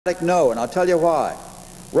No, and I'll tell you why.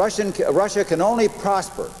 Russia can only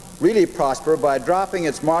prosper, really prosper, by dropping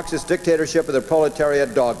its Marxist dictatorship of the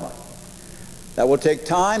proletariat dogma. That will take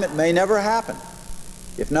time. It may never happen.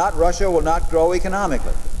 If not, Russia will not grow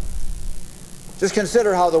economically. Just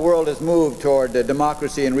consider how the world has moved toward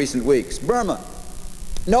democracy in recent weeks. Burma,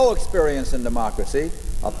 no experience in democracy,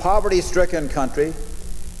 a poverty-stricken country,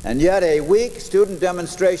 and yet a weak student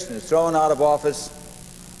demonstration has thrown out of office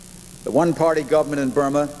the one-party government in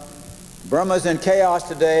Burma. Burma's in chaos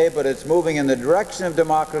today, but it's moving in the direction of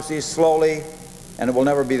democracy slowly, and it will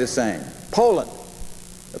never be the same. Poland.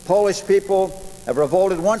 The Polish people have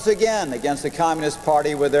revolted once again against the Communist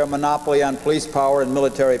Party with their monopoly on police power and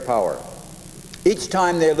military power. Each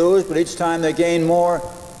time they lose, but each time they gain more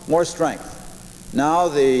strength. Now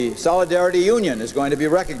the Solidarity Union is going to be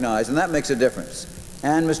recognized, and that makes a difference.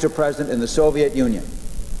 And, Mr. President, in the Soviet Union.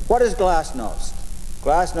 What is glasnost?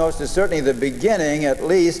 Glasnost is certainly the beginning, at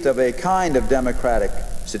least, of a kind of democratic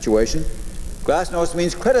situation. Glasnost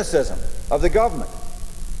means criticism of the government.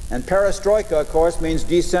 And perestroika, of course, means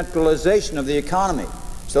decentralization of the economy,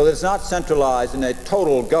 so that it's not centralized in a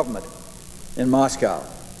total government in Moscow.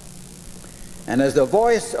 And as the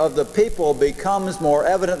voice of the people becomes more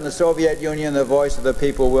evident in the Soviet Union, the voice of the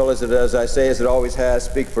people will, as I say, as it always has,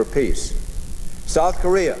 speak for peace. South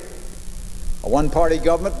Korea, a one-party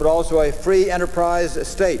government, but also a free enterprise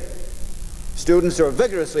state. Students are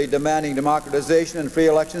vigorously demanding democratization and free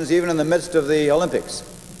elections, even in the midst of the Olympics.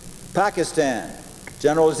 Pakistan,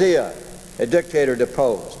 General Zia, a dictator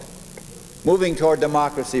deposed, moving toward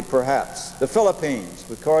democracy, perhaps. The Philippines,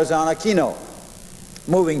 with Corazon Aquino,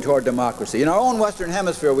 moving toward democracy. In our own Western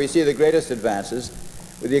Hemisphere, we see the greatest advances.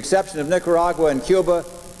 With the exception of Nicaragua and Cuba,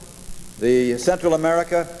 the Central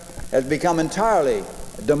America has become entirely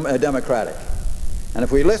democratic. And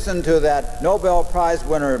if we listen to that Nobel Prize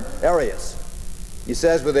winner, Arias, he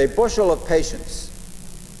says, with a bushel of patience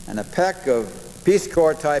and a peck of Peace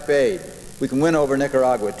Corps type aid, we can win over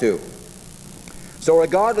Nicaragua too. So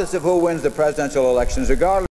regardless of who wins the presidential elections, regardless